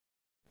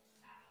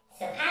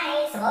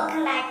guys,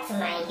 welcome back to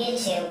my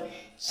YouTube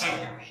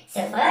channel.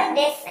 So for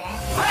this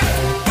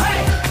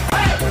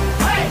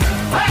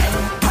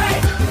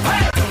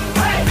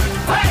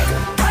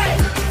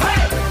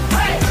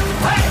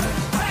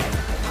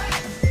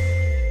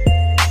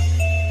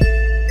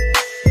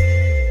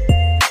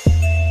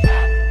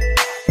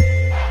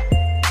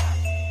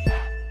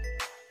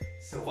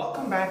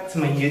welcome back to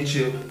my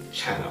YouTube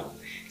channel.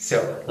 So,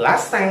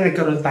 last time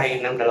nagkaroon tayo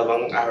ng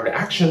dalawang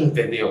reaction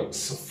videos.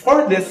 So,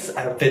 for this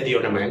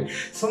video naman,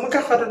 so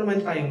magkakaroon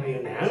naman tayo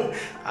ngayon ng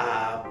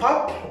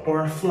pop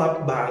or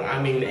flop ba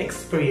ang aming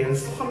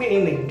experience kung kami ay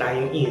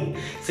nag-dine in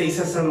sa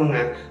isa sa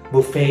mga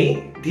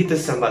buffet dito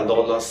sa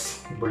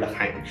Malolos,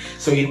 Bulacan.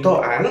 So, ito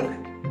ang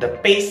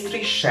The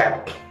Pastry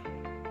Chef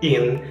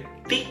in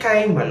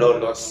Tikay,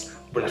 Malolos,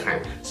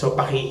 Bulacan. So,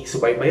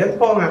 pakisubaybayan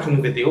po ang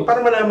aking video para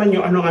malaman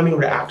nyo anong aming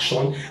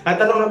reaction at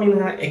anong aming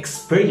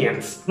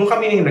experience nung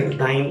kami ay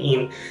nag-dine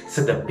in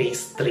sa The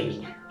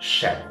Pastry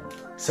Chef.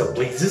 So,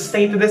 please do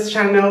stay to this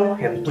channel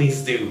and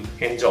please do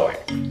enjoy.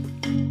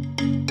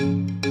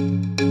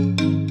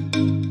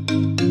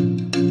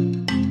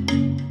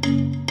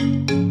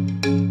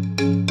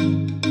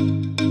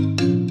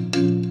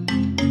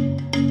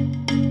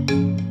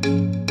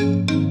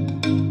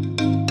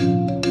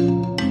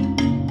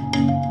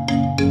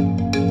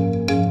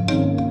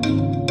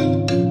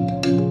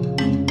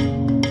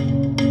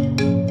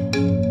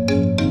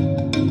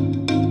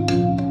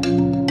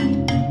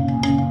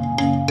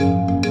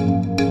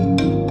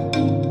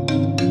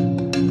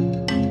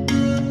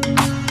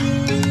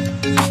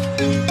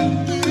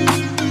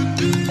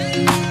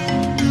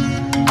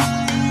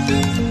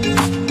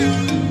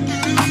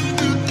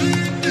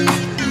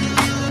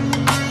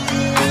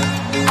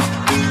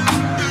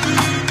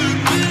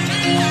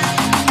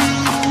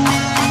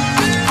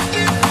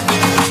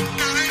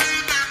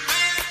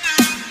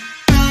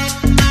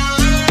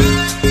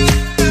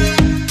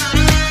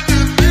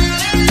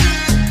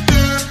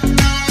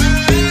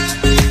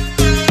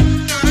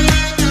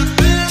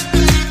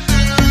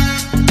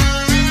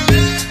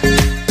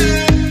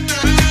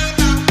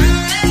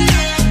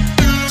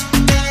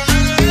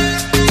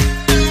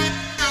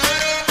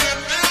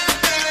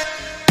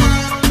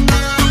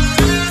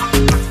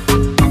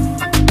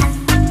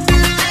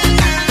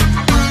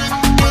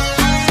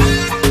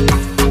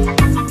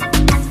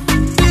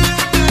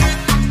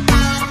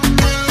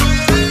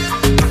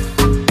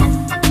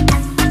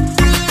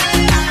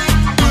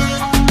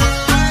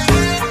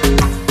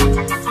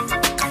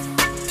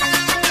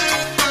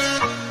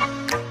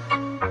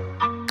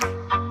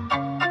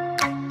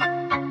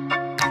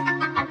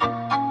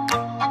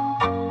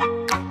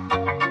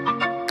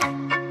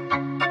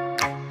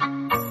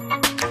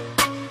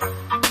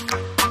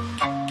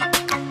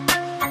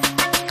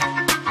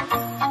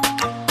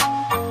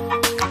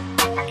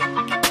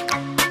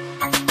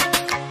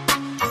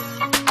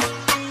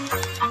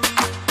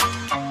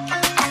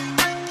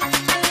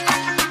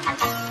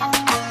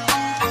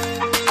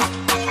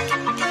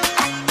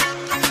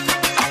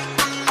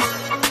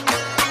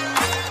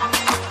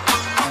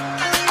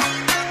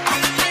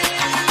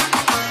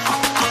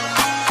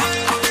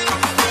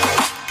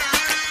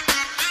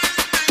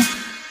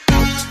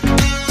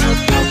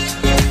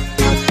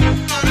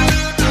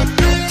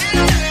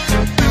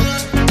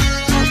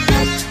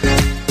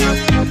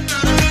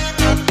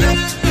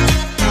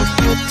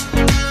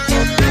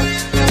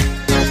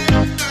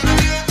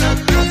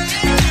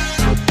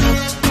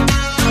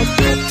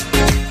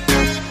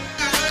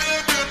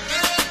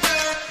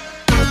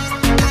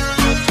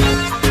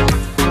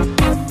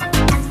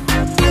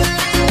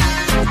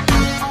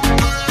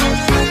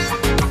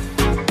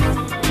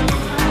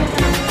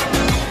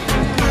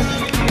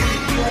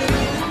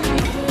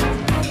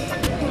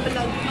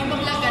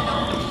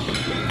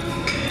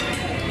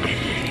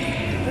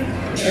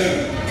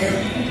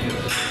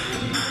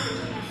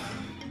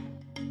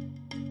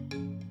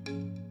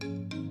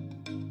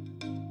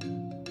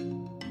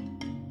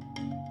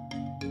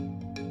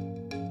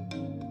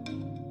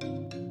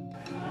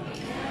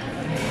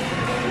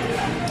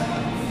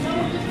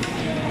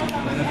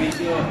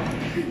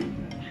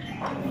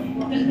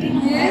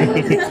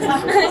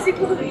 Si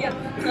Kuya.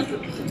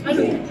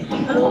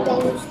 Ano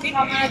po?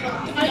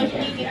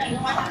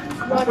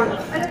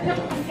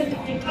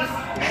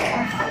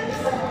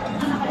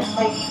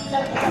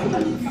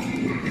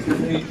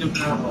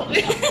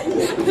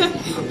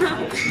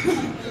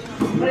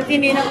 Pero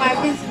hindi na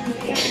Marvin.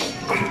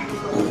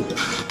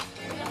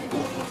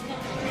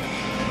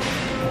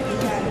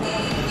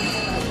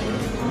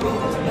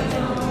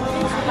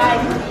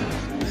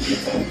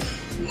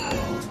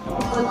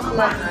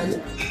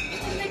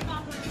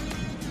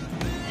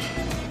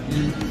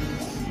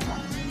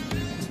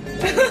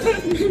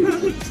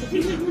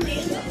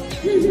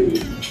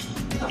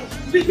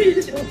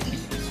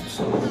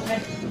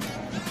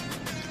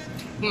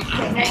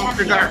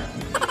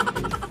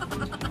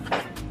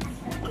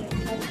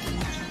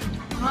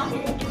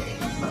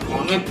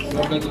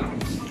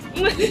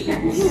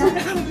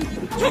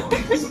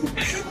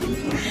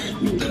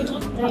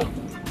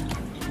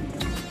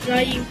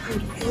 Drying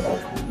food.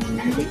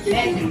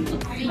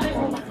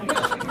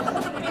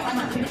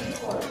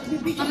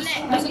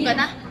 Busog ka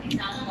na?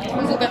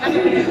 Busog ka na?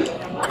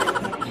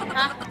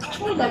 Ha?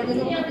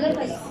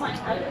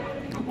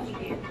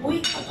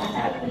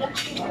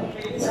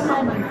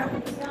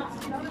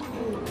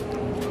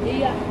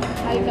 Iya,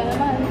 ay ka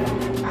naman.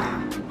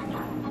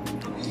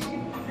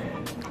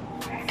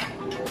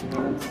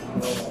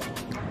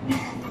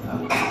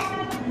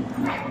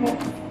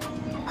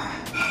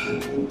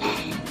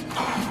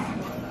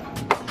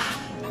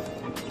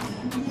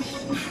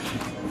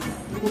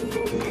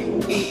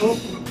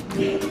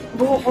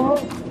 Buko.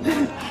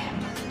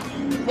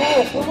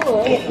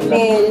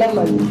 May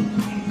laman.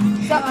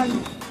 Saan?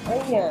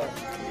 Ayan.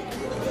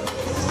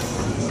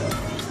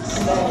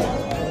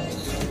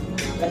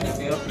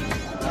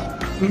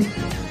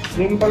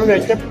 Yung pang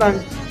ketchup lang.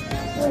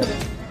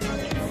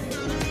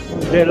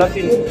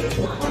 Gelatin.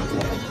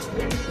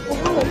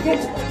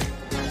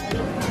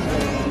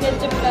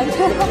 Ketchup lang.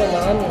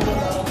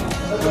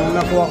 Yung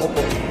nakuha ko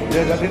po.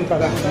 Gelatin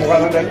para mukha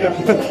ng ketchup.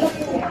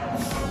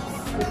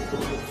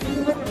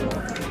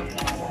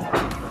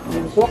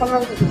 Suwa ka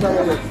lang sa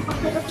ulit.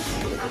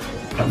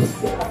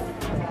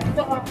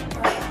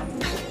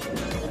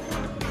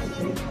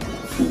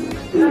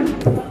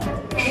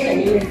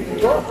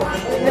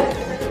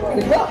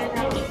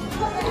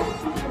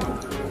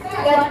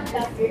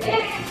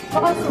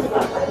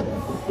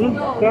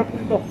 Sarap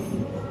ito.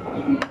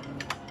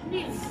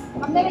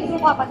 Ang dami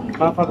yung kapat.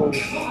 Makaroon.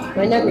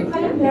 Manamit.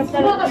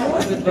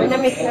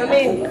 Manamit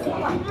namin.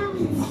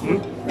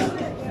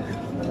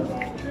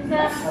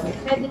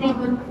 Pwede na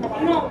yun.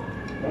 No.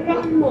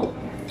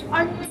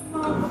 Ano yung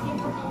mga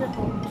puti-puti na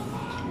to?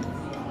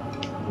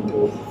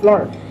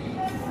 Flour.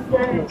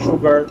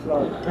 Sugar,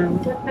 flour.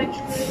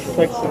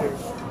 Texture.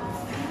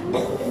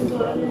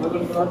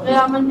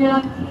 Kaya man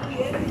nila.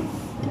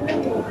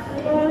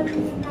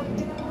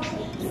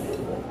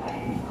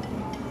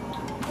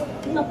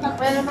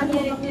 Kaya naman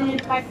nila yung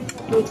types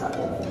of flour,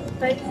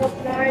 types of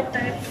flour,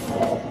 types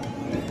of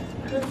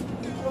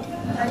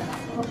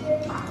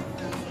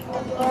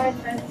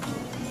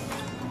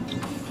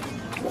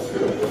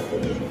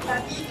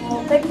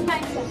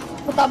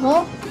puta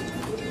mo?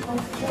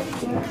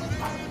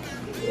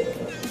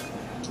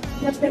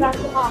 Ilang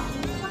piraso ka?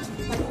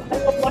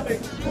 Type of water.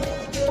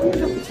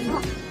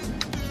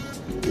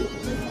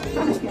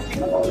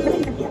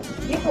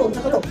 Dito, sa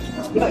kulo.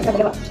 Di ba, isa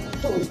dalawa.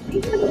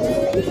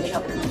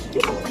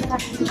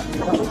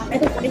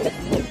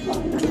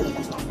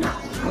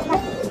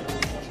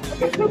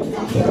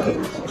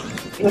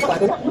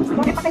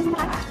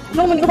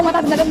 Nung hindi ko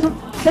pumatag na gano'n.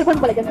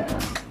 Cellphone pala dyan.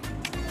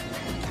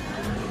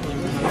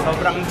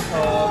 Sobrang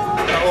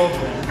taob.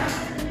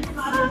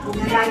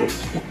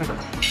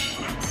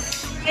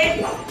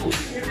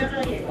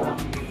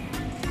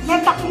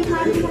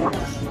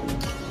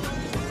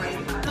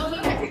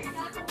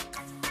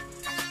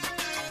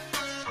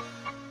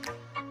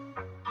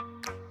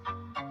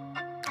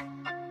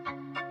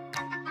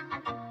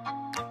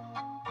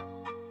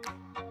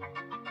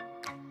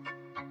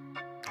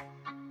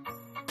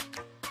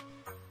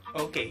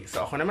 Okay,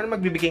 so ako naman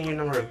magbibigay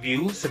ngayon ng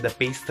review sa The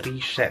Pastry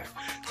Chef.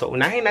 So,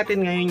 unahin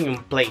natin ngayon yung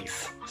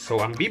place. So,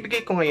 ang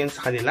bibigay ko ngayon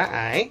sa kanila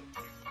ay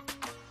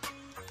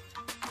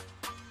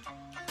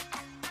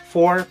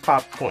 4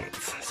 pop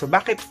points. So,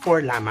 bakit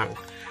 4 lamang?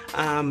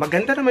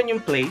 Maganda naman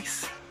yung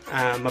place.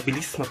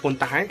 Mabilis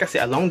mapuntahan kasi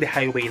along the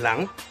highway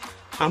lang.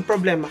 Ang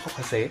problema ko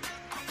kasi,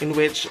 in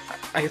which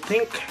I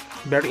think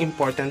very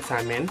important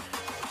sa amin,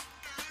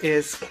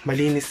 is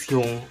malinis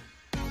yung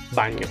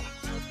banyo.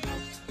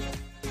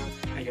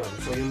 Ayun.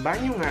 So, yung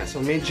banyo nga,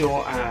 so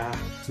medyo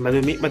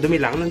madumi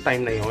lang ng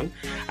time na yon.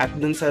 At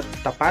dun sa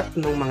tapat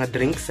ng mga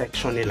drink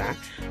section nila,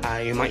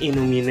 yung mga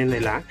inumin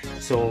nila,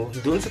 so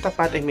dun sa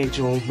tapat ay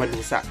medyo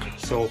malusak.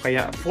 So,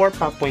 kaya 4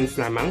 pop points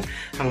lamang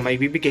ang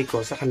maibibigay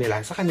ko sa kanila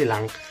sa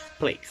kanilang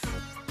place.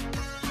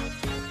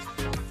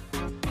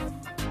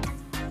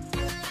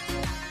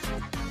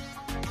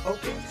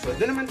 Okay, so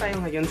doon naman tayo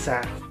ngayon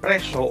sa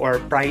presyo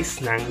or price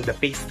ng The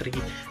Pastry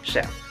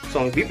Chef.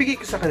 So, ang bibigay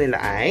ko sa kanila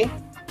ay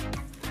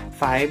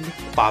 5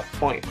 pop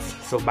points.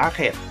 So,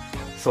 bakit?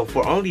 So,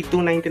 for only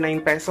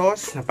 299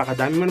 pesos,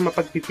 napakadami mo na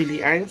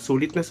mapagpipilian,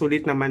 sulit na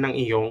sulit naman ang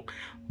iyong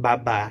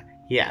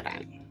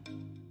babayaran.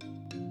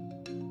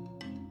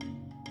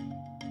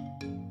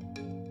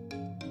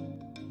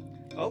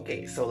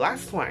 Okay, so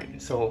last one.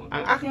 So,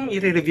 ang aking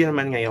i-review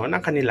naman ngayon,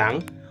 ang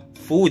kanilang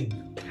food.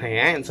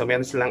 Ayan, so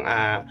meron silang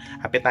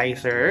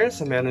appetizers,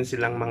 so meron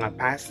silang mga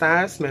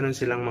pastas, meron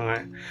silang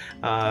mga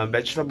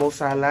vegetable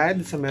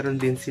salad, so meron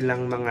din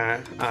silang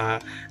mga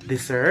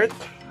dessert.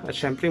 At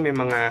syempre may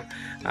mga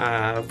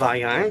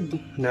viand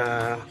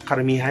na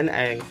karamihan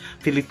ay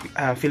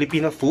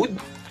Filipino food.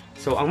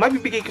 So ang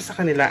mabibigay ko sa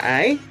kanila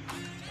ay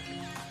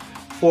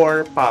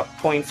 4 pop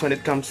points when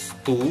it comes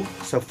to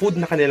sa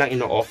food na kanilang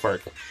ino-offer.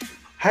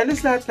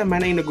 Halos lahat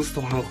naman ay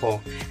nagustuhan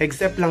ko,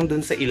 except lang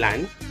dun sa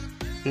ilan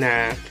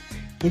na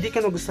hindi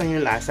ko nagustuhan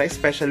yung lasa,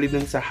 especially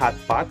dun sa hot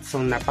pot,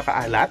 so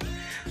napakaalat.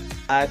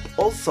 At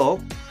also,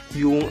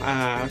 yung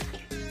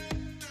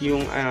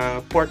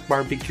pork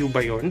barbecue ba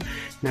yun,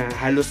 na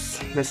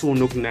halos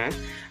nasunog na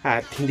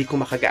at hindi ko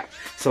makagat.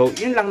 So,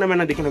 yun lang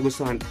naman ang di ko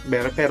nagustuhan.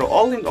 Pero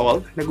all in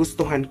all,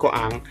 nagustuhan ko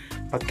ang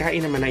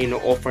pagkain naman na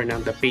ino-offer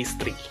ng The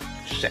Pastry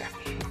Chef.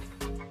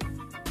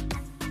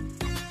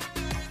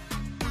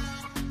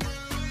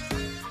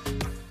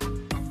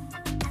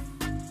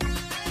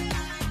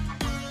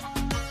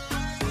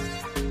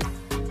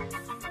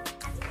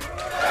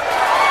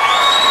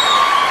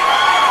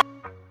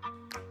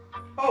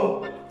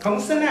 Oh,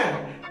 kamusta na?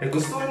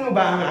 Nagustuhan mo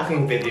ba ang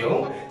aking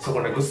video? So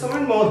kung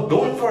nagustuhan mo,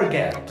 don't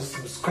forget to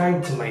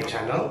subscribe to my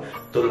channel,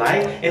 to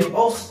like, and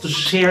also to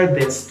share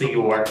this to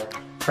your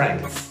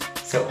friends.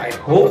 So I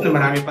hope na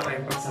marami pa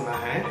tayong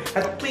pagsamahan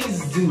at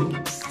please do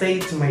stay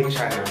to my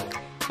channel.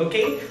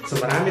 Okay? So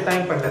marami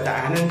tayong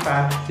pagdadaanan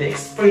pa na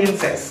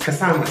experiences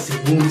kasama si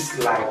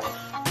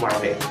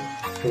moveslykmarvin.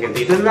 Hanggang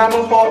dito na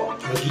lamang po.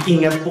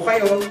 Mag-iingat po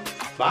kayo.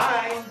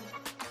 Bye!